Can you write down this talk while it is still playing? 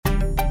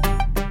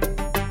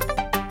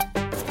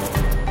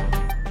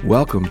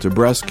Welcome to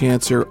Breast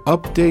Cancer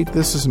Update.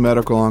 This is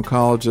medical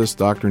oncologist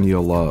Dr.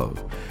 Neil Love.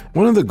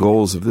 One of the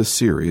goals of this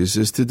series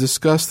is to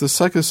discuss the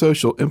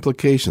psychosocial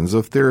implications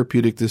of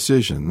therapeutic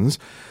decisions,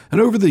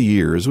 and over the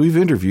years we've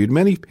interviewed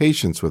many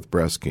patients with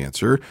breast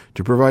cancer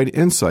to provide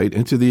insight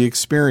into the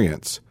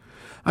experience.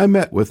 I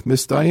met with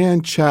Ms.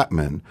 Diane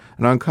Chapman,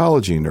 an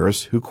oncology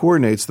nurse who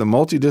coordinates the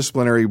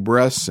Multidisciplinary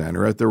Breast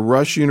Center at the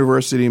Rush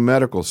University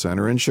Medical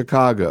Center in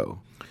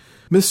Chicago.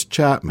 Ms.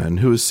 Chapman,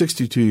 who is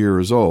 62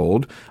 years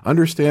old,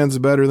 understands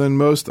better than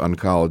most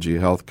oncology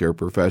healthcare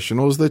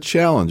professionals the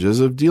challenges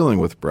of dealing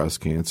with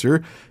breast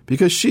cancer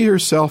because she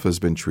herself has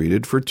been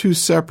treated for two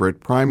separate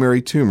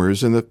primary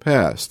tumors in the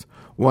past,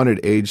 one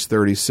at age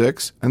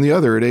 36 and the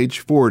other at age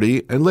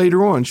 40, and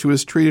later on she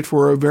was treated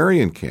for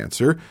ovarian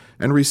cancer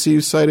and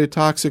received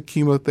cytotoxic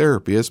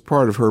chemotherapy as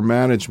part of her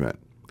management.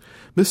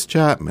 Ms.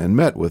 Chapman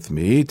met with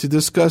me to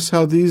discuss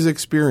how these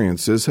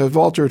experiences have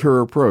altered her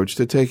approach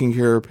to taking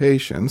care of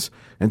patients,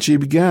 and she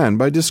began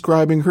by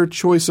describing her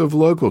choice of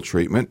local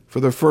treatment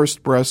for the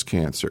first breast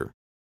cancer.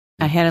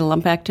 I had a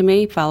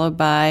lumpectomy followed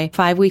by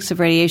 5 weeks of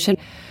radiation.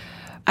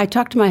 I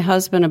talked to my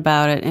husband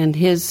about it, and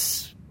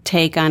his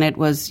take on it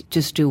was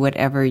just do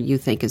whatever you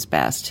think is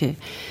best.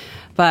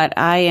 But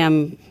I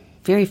am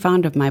very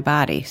fond of my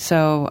body,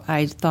 so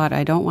I thought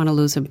I don't want to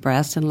lose a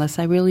breast unless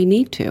I really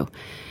need to.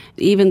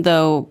 Even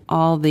though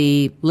all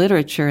the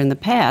literature in the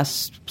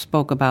past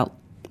spoke about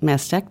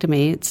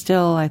mastectomy, it's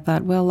still, I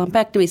thought, well,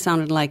 lumpectomy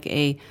sounded like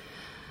a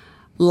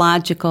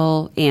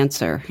logical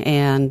answer.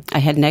 And I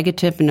had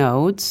negative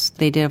nodes.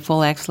 They did a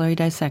full axillary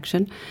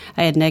dissection.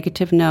 I had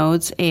negative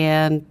nodes,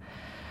 and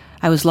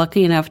I was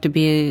lucky enough to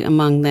be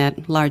among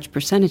that large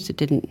percentage that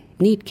didn't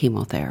need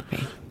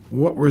chemotherapy.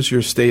 What was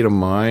your state of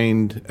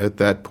mind at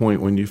that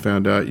point when you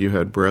found out you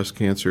had breast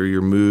cancer,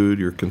 your mood,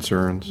 your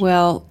concerns?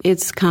 Well,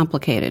 it's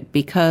complicated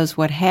because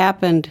what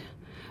happened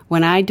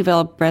when I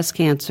developed breast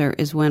cancer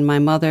is when my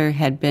mother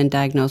had been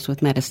diagnosed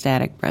with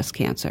metastatic breast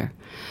cancer.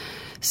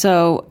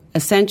 So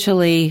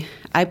essentially,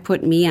 I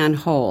put me on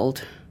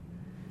hold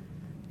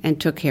and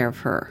took care of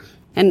her.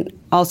 And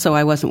also,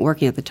 I wasn't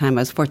working at the time.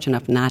 I was fortunate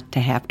enough not to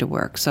have to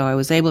work. So I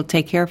was able to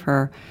take care of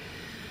her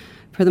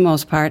for the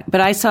most part. But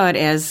I saw it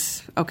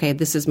as, okay,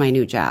 this is my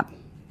new job.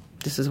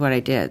 This is what I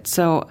did.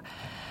 So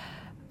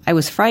I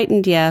was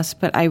frightened, yes,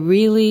 but I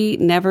really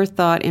never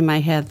thought in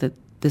my head that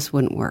this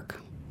wouldn't work.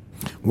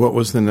 What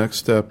was the next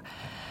step?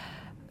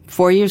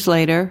 4 years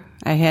later,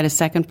 I had a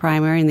second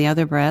primary in the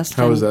other breast.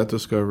 How was that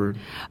discovered?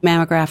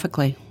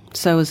 Mammographically.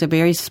 So it was a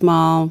very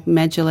small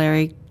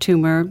medullary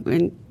tumor.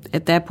 And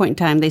at that point in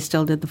time, they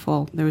still did the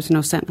full. There was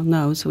no sentinel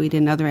node, so we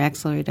did another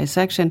axillary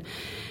dissection.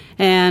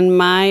 And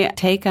my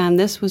take on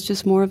this was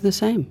just more of the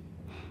same.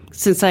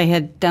 Since I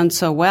had done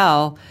so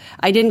well,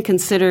 I didn't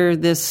consider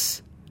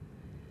this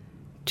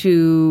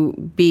to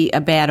be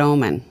a bad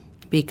omen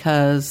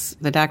because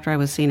the doctor I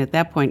was seeing at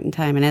that point in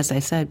time, and as I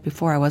said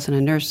before, I wasn't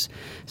a nurse,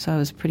 so I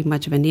was pretty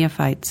much of a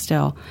neophyte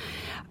still.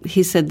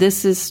 He said,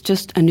 this is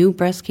just a new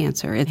breast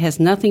cancer. It has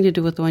nothing to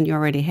do with the one you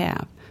already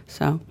have.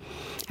 So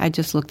I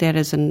just looked at it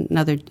as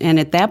another, and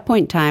at that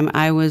point in time,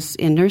 I was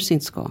in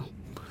nursing school.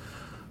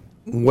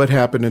 What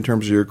happened in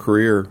terms of your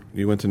career?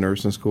 You went to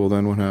nursing school,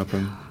 then what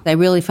happened? I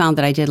really found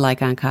that I did like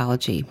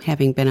oncology,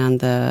 having been on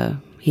the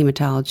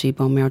hematology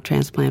bone marrow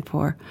transplant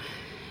for,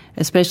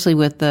 especially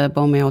with the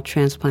bone marrow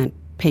transplant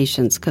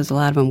patients, because a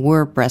lot of them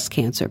were breast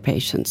cancer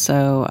patients.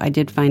 So I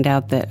did find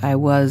out that I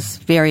was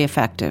very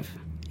effective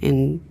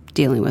in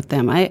dealing with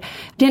them. I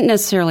didn't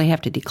necessarily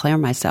have to declare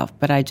myself,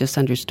 but I just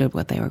understood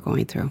what they were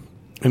going through.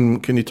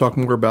 And can you talk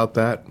more about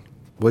that?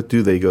 What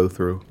do they go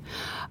through?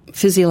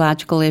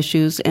 Physiological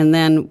issues, and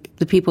then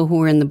the people who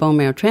were in the bone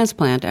marrow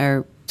transplant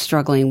are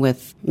struggling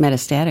with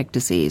metastatic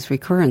disease,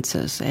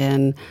 recurrences,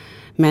 and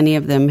many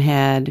of them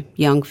had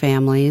young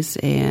families,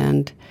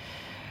 and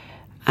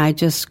I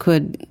just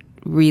could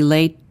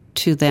relate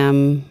to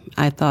them,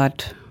 I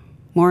thought,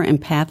 more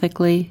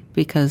empathically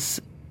because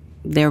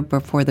they're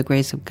before the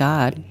grace of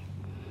God.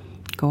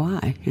 Go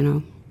I,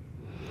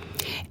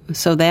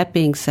 So that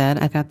being said,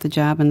 I got the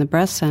job in the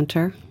breast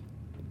center,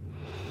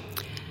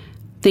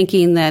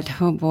 thinking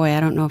that, oh boy, I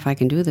don't know if I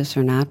can do this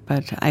or not,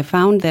 but I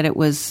found that it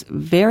was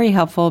very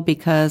helpful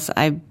because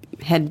I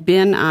had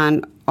been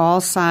on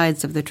all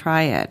sides of the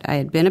triad. I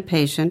had been a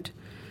patient,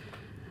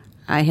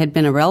 I had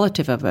been a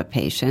relative of a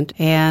patient,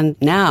 and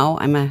now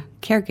I'm a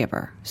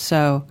caregiver.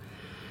 So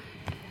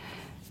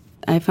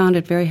I found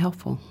it very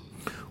helpful.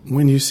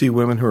 When you see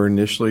women who are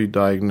initially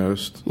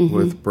diagnosed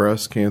with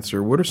breast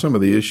cancer, what are some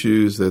of the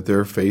issues that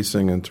they're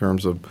facing in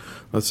terms of,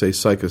 let's say,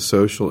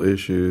 psychosocial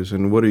issues,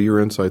 and what are your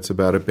insights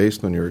about it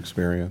based on your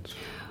experience?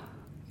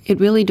 It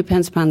really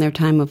depends upon their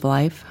time of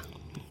life.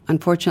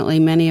 Unfortunately,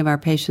 many of our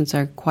patients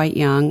are quite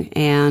young,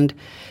 and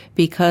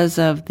because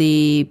of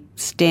the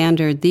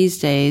standard these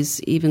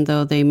days, even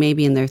though they may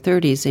be in their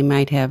 30s, they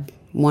might have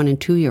 1- and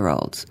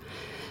 2-year-olds.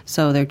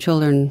 So their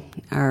children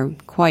are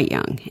quite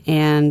young.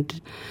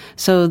 And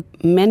so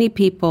many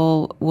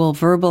people will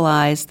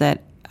verbalize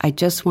that, I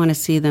just want to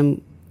see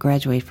them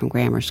graduate from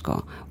grammar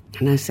school.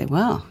 And I say,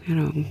 well,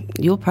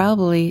 you'll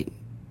probably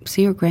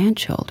see her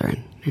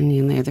grandchildren.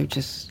 And they're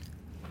just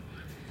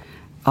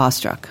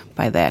awestruck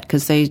by that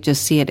because they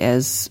just see it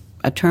as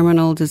a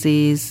terminal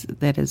disease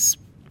that has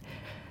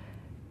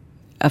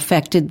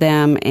affected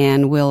them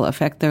and will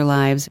affect their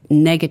lives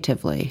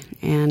negatively.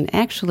 And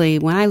actually,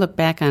 when I look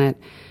back on it,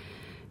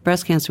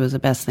 breast cancer was the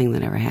best thing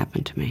that ever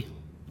happened to me.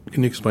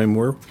 Can you explain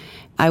more?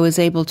 I was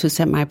able to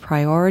set my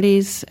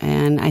priorities,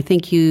 and I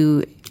think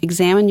you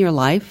examine your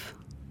life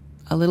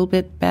a little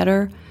bit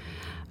better.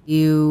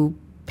 You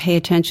pay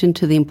attention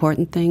to the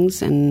important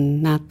things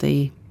and not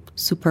the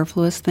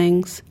superfluous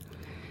things.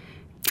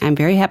 I'm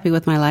very happy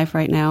with my life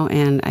right now,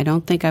 and I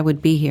don't think I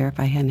would be here if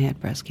I hadn't had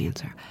breast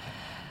cancer.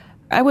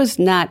 I was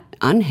not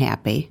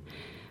unhappy,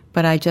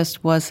 but I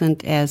just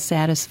wasn't as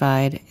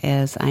satisfied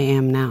as I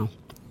am now.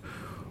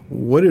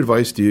 What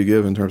advice do you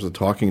give in terms of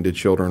talking to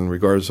children,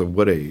 regardless of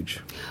what age?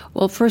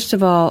 Well, first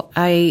of all,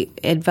 I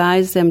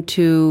advise them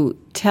to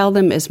tell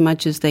them as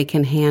much as they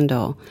can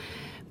handle,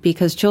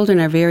 because children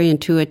are very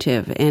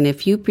intuitive, and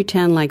if you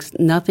pretend like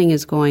nothing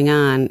is going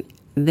on,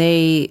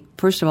 they,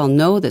 first of all,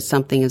 know that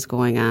something is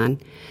going on.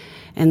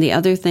 And the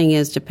other thing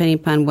is, depending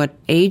upon what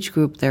age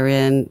group they're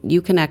in,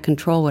 you cannot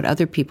control what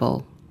other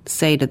people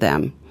say to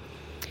them.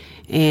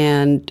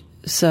 And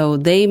so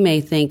they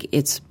may think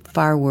it's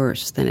far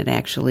worse than it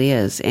actually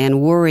is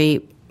and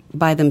worry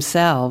by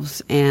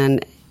themselves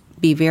and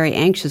be very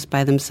anxious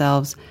by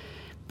themselves,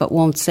 but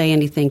won't say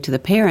anything to the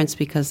parents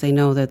because they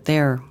know that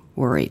they're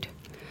worried.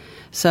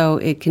 So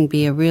it can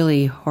be a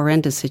really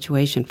horrendous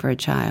situation for a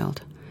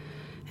child.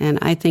 And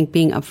I think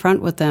being upfront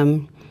with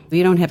them,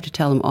 you don't have to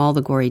tell them all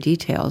the gory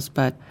details,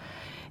 but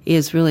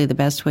is really the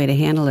best way to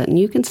handle it. And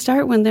you can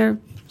start when they're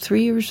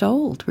 3 years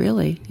old,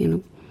 really.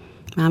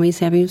 Mommy's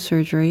having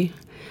surgery.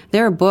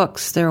 There are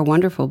books. There are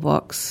wonderful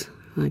books,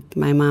 like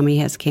My Mommy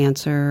Has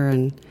Cancer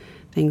and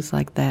things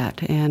like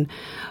that. And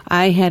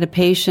I had a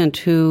patient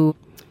who,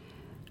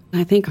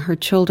 I think her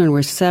children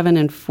were 7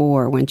 and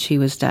 4 when she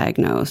was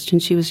diagnosed,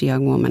 and she was a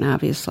young woman,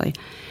 obviously.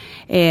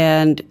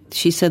 And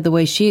she said the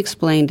way she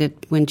explained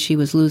it when she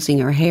was losing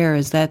her hair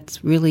is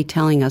that's really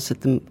telling us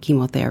that the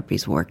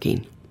chemotherapy's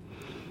working.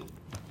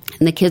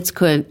 And the kids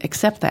could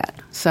accept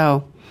that.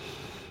 So,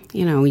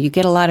 you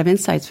get a lot of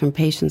insights from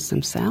patients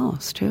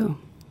themselves, too.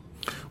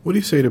 What do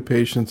you say to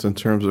patients in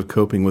terms of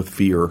coping with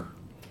fear?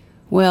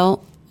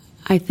 Well,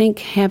 I think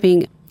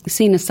having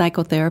seen a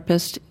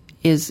psychotherapist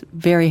is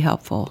very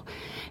helpful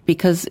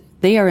because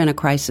they are in a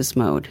crisis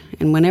mode.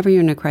 And whenever you're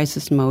in a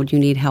crisis mode, you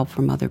need help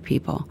from other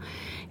people.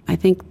 I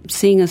think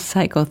seeing a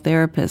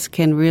psychotherapist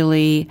can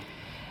really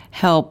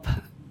help,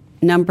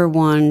 number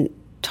one,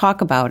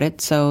 talk about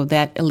it, so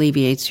that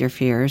alleviates your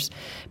fears,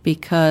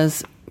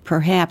 because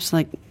perhaps,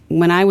 like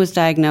when I was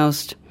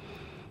diagnosed,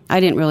 I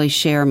didn't really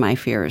share my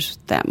fears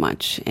that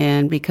much,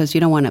 and because you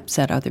don't want to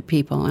upset other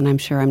people, and I'm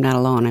sure I'm not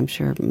alone. I'm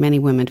sure many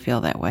women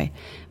feel that way.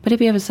 But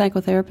if you have a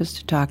psychotherapist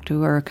to talk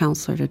to or a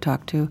counselor to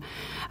talk to,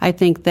 I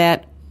think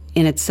that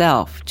in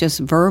itself,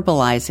 just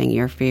verbalizing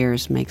your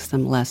fears makes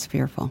them less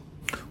fearful.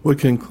 What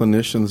can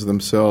clinicians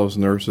themselves,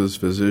 nurses,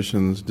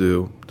 physicians,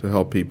 do to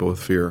help people with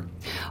fear?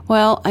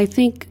 Well, I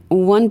think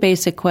one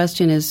basic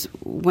question is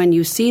when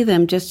you see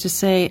them, just to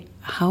say,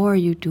 how are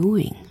you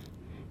doing?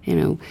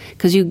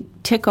 Because you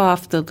tick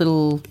off the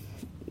little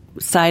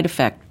side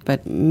effect,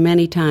 but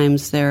many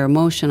times their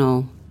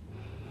emotional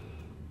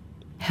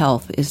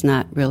health is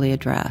not really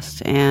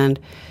addressed. And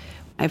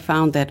I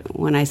found that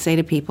when I say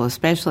to people,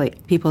 especially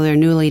people that are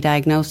newly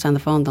diagnosed on the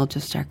phone, they'll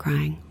just start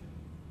crying.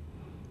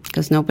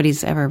 Because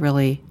nobody's ever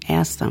really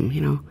asked them,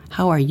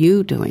 how are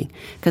you doing?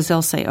 Because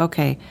they'll say,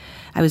 okay,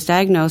 I was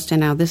diagnosed and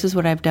now this is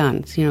what I've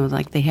done.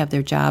 Like they have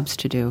their jobs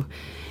to do.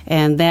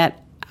 And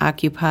that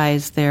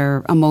occupies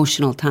their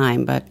emotional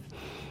time. But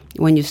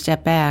when you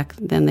step back,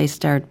 then they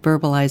start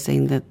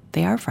verbalizing that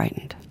they are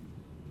frightened.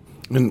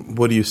 And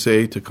what do you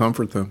say to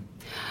comfort them?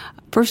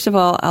 First of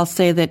all, I'll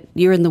say that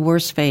you're in the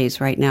worst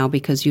phase right now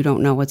because you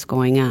don't know what's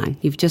going on.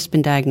 You've just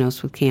been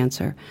diagnosed with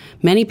cancer.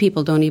 Many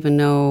people don't even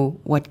know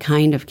what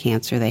kind of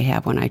cancer they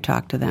have when I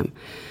talk to them.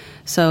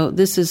 So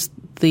this is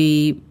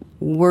the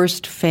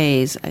worst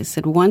phase. I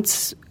said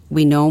once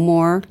we know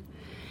more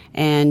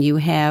and you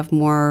have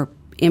more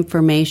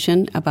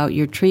information about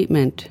your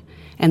treatment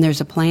and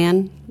there's a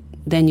plan,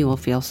 then you will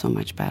feel so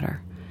much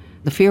better.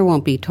 The fear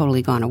won't be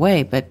totally gone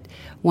away, but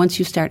once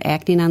you start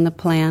acting on the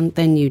plan,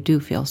 then you do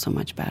feel so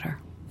much better.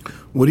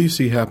 What do you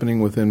see happening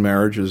within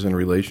marriages and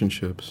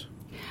relationships?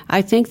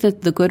 I think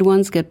that the good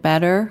ones get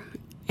better,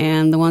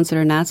 and the ones that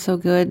are not so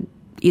good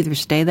either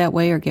stay that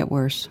way or get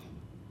worse.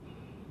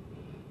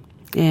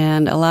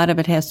 And a lot of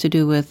it has to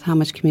do with how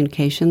much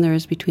communication there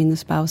is between the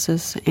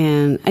spouses,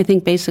 and I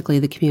think basically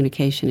the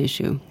communication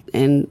issue,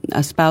 and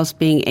a spouse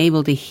being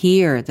able to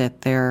hear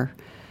that their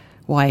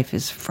wife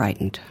is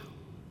frightened.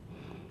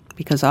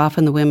 Because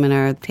often the women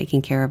are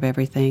taking care of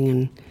everything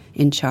and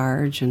in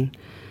charge, and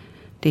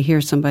to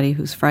hear somebody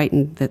who's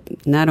frightened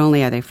that not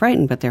only are they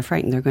frightened, but they're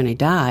frightened they're going to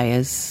die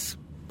is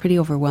pretty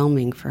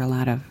overwhelming for a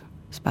lot of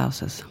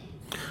spouses.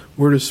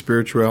 Where does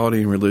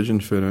spirituality and religion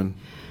fit in?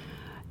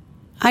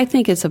 I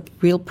think it's a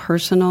real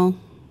personal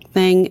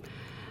thing.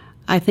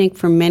 I think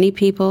for many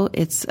people,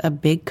 it's a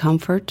big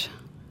comfort.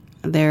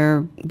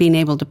 They're being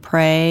able to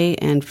pray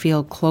and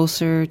feel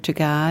closer to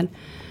God.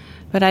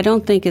 But I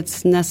don't think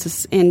it's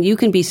necessary. And you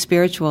can be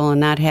spiritual and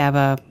not have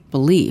a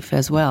belief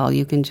as well.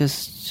 You can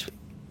just...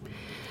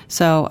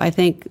 So I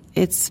think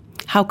it's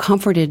how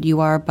comforted you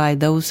are by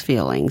those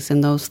feelings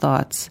and those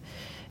thoughts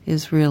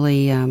is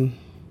really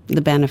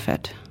the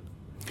benefit.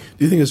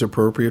 Do you think it's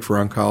appropriate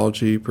for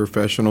oncology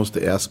professionals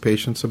to ask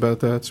patients about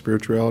that,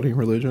 spirituality and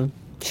religion?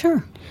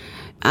 Sure.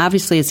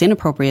 Obviously, it's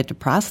inappropriate to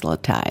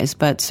proselytize,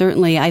 but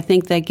certainly I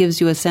think that gives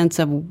you a sense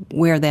of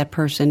where that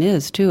person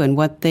is, too, and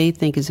what they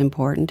think is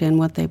important and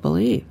what they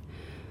believe.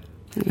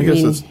 I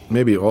guess it's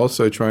maybe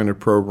also trying to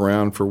probe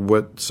around for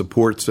what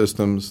support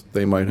systems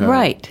they might have.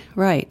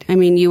 Right. I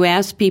mean, you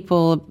ask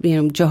people,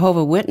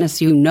 Jehovah's Witness,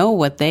 you know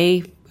what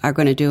they are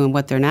going to do and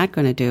what they're not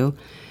going to do.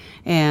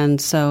 And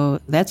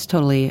so that's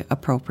totally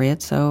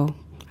appropriate. So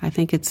I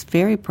think it's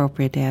very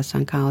appropriate to ask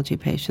oncology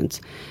patients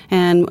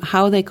and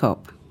how they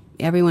cope.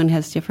 Everyone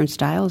has different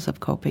styles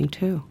of coping,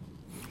 too.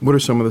 What are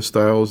some of the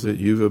styles that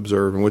you've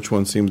observed, and which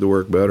ones seem to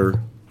work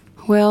better?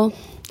 Well,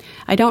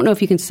 I don't know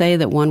if you can say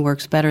that one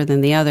works better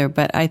than the other,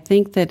 but I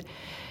think that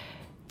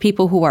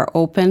people who are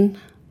open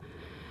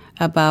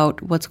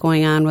about what's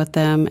going on with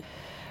them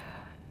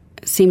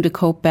seem to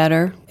cope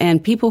better.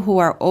 And people who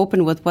are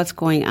open with what's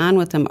going on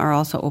with them are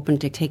also open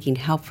to taking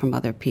help from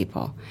other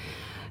people.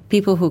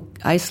 People who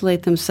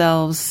isolate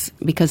themselves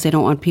because they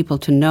don't want people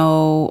to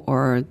know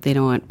or they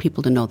don't want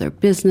people to know their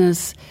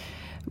business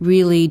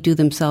really do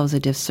themselves a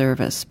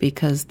disservice,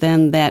 because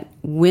then that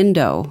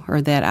window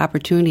or that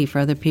opportunity for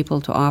other people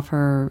to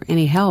offer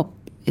any help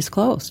is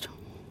closed.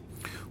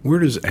 Where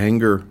does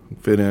anger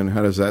fit in?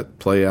 How does that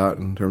play out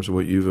in terms of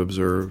what you've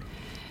observed?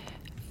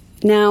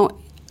 Now,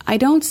 I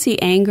don't see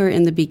anger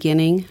in the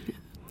beginning.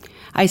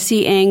 I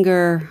see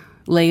anger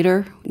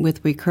later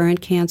with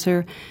recurrent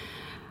cancer.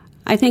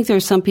 I think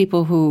there's some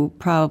people who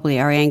probably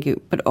are angry,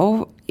 but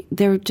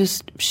they're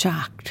just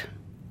shocked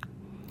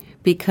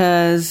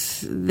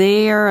because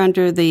they are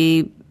under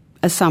the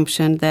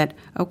assumption that,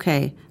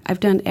 okay, I've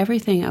done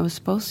everything I was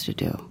supposed to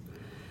do.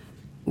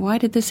 Why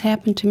did this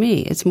happen to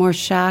me? It's more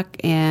shock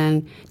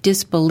and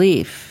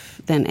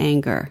disbelief than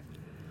anger.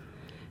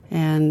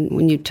 And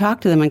when you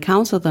talk to them and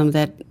counsel them,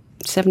 that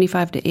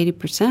 75 to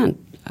 80%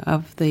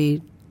 of the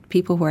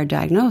people who are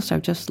diagnosed are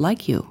just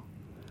like you.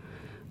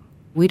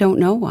 We don't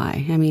know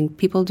why. I mean,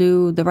 people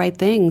do the right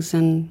things,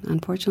 and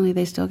unfortunately,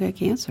 they still get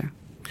cancer.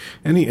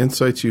 Any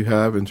insights you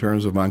have in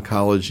terms of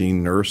oncology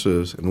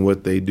nurses and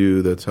what they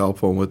do that's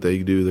helpful and what they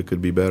do that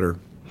could be better?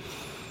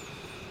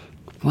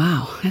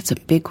 Wow, that's a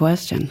big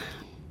question.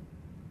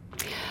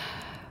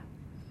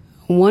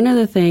 One of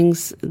the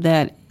things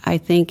that I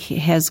think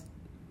has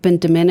been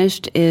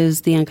diminished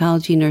is the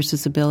oncology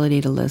nurse's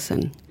ability to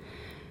listen.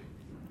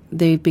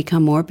 They've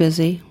become more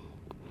busy.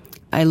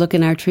 I look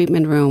in our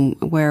treatment room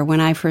where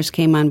when I first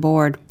came on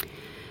board,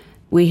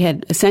 we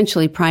had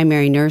essentially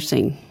primary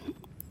nursing.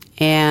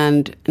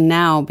 And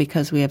now,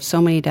 because we have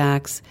so many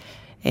docs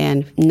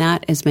and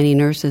not as many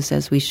nurses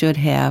as we should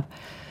have,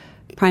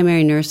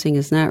 primary nursing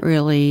is not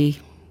really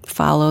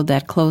followed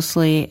that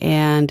closely.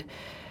 And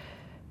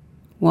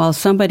while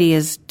somebody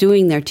is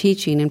doing their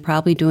teaching and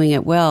probably doing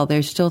it well,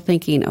 they're still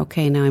thinking,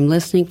 okay, now I'm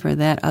listening for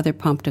that other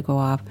pump to go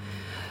off.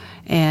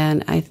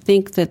 And I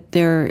think that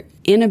their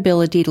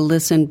inability to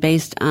listen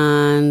based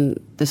on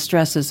the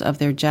stresses of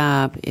their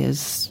job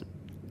is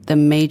the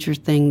major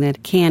thing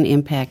that can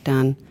impact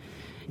on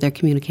their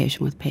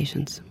communication with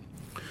patients.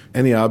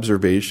 Any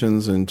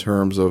observations in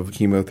terms of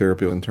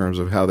chemotherapy, in terms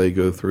of how they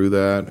go through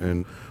that,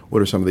 and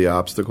what are some of the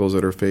obstacles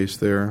that are faced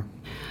there?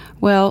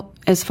 Well,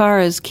 as far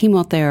as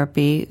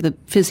chemotherapy, the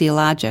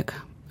physiologic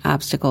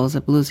obstacles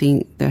of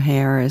losing their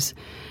hair is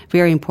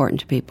very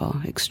important to people,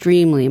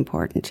 extremely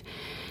important.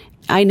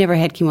 I never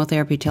had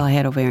chemotherapy till I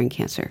had ovarian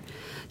cancer,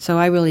 so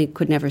I really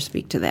could never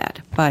speak to that.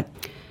 But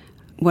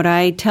what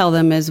I tell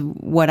them is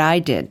what I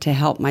did to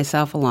help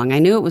myself along. I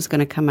knew it was going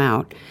to come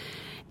out,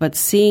 but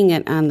seeing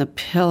it on the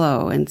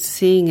pillow and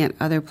seeing it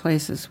other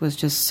places was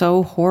just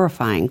so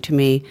horrifying to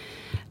me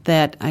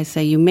that I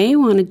say, you may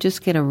want to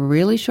just get a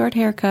really short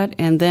haircut,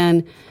 and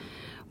then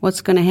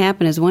what's going to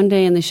happen is one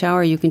day in the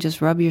shower you can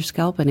just rub your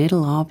scalp and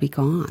it'll all be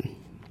gone.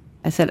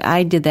 I said,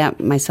 I did that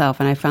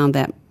myself, and I found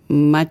that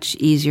much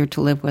easier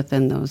to live with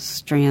than those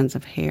strands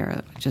of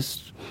hair.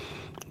 It's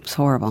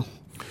horrible.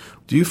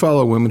 Do you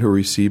follow women who are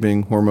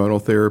receiving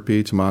hormonal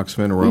therapy,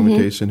 tamoxifen,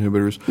 aromatase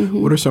inhibitors?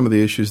 Mm-hmm. What are some of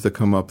the issues that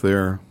come up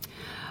there?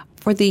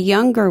 For the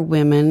younger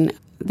women,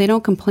 they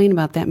don't complain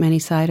about that many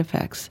side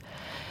effects.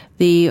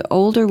 The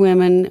older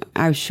women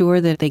are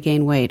sure that they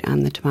gain weight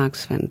on the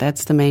tamoxifen.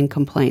 That's the main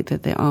complaint,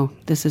 that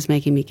this is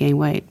making me gain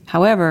weight.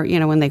 However,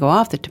 when they go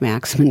off the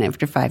tamoxifen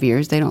after 5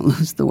 years, they don't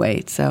lose the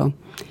weight. So,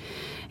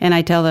 and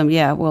I tell them,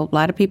 a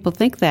lot of people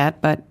think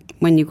that, but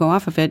when you go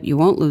off of it, you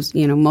won't lose,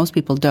 most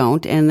people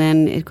don't, and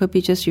then it could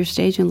be just your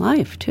stage in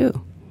life,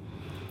 too.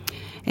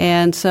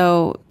 And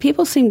so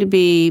people seem to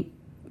be,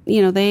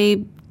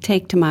 they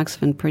take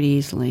tamoxifen pretty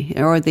easily,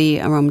 or the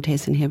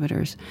aromatase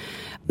inhibitors.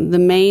 The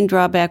main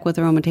drawback with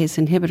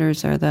aromatase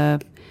inhibitors are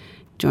the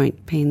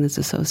joint pain that's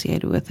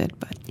associated with it,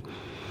 but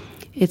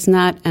it's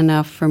not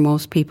enough for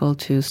most people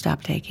to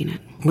stop taking it.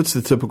 What's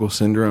the typical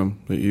syndrome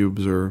that you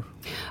observe?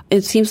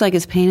 It seems like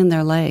it's pain in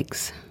their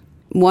legs.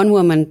 One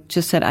woman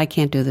just said, I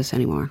can't do this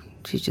anymore.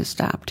 She just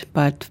stopped.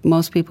 But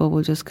most people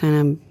will just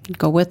kind of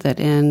go with it.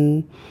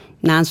 And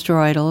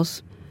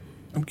nonsteroidals.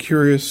 I'm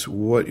curious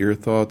what your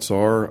thoughts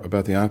are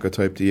about the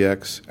Oncotype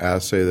DX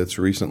assay that's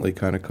recently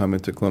kind of come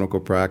into clinical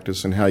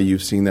practice and how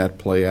you've seen that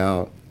play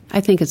out.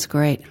 I think it's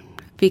great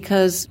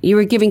because you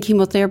were giving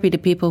chemotherapy to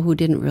people who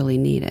didn't really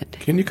need it.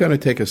 Can you kind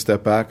of take a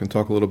step back and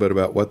talk a little bit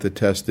about what the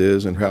test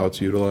is and how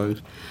it's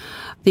utilized?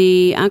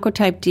 The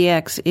Oncotype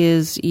DX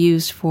is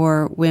used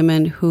for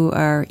women who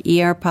are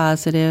ER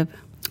positive,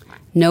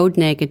 node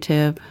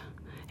negative,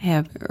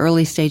 have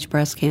early stage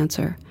breast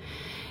cancer.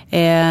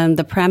 And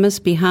the premise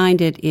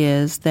behind it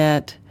is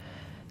that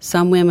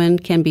some women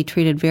can be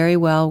treated very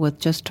well with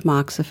just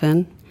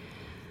tamoxifen.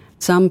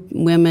 Some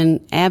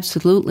women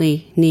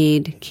absolutely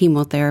need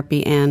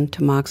chemotherapy and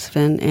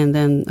tamoxifen, and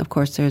then, of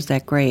course, there's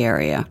that gray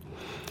area.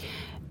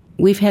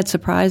 We've had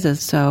surprises,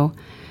 so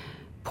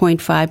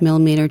 0.5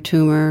 millimeter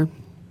tumor,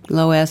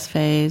 low S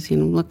phase,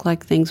 looked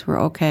like things were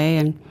okay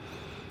and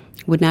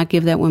would not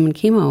give that woman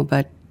chemo.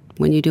 But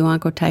when you do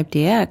Oncotype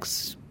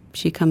DX,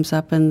 she comes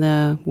up in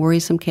the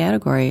worrisome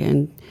category.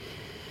 And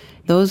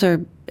those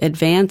are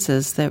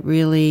advances that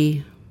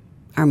really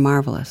are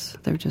marvelous.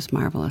 They're just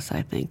marvelous,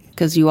 I think.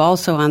 Because you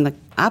also, on the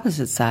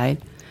opposite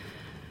side,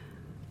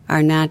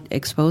 are not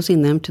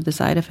exposing them to the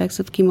side effects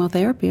of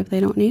chemotherapy if they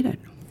don't need it.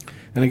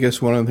 And I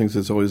guess one of the things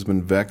that's always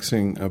been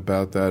vexing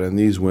about that in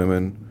these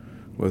women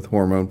with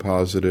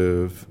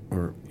hormone-positive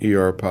or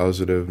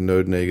ER-positive,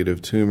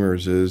 node-negative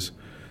tumors is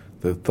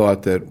the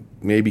thought that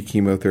maybe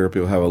chemotherapy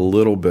will have a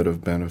little bit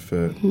of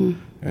benefit, and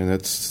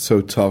it's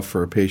so tough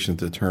for a patient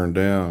to turn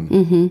down.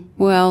 Mm-hmm.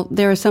 Well,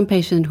 there are some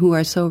patients who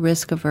are so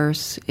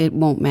risk-averse, it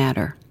won't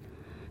matter.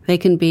 They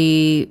can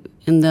be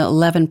in the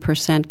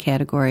 11%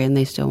 category and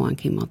they still want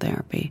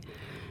chemotherapy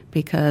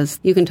because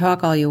you can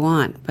talk all you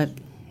want, but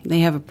they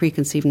have a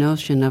preconceived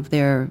notion of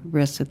their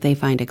risk that they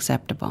find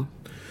acceptable.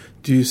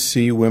 Do you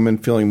see women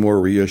feeling more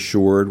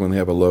reassured when they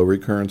have a low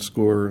recurrence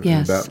score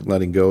Yes. about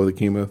letting go of the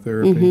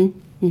chemotherapy?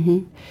 Mm-hmm.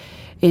 Mm-hmm.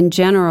 In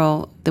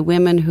general, the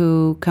women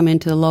who come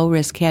into the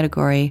low-risk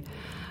category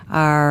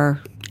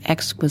are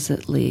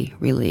exquisitely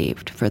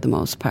relieved for the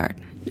most part.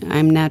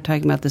 I'm not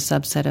talking about the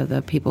subset of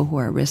the people who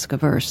are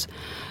risk-averse.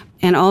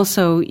 And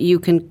also, you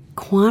can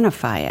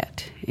quantify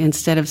it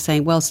instead of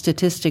saying, well,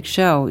 statistics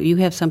show. You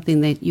have something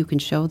that you can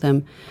show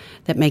them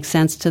that makes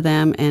sense to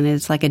them, and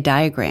it's like a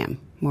diagram,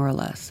 more or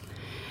less.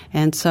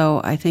 And so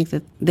I think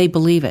that they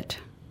believe it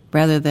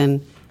rather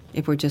than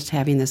if we're just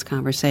having this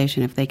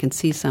conversation. If they can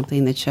see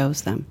something that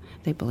shows them,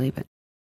 they believe it.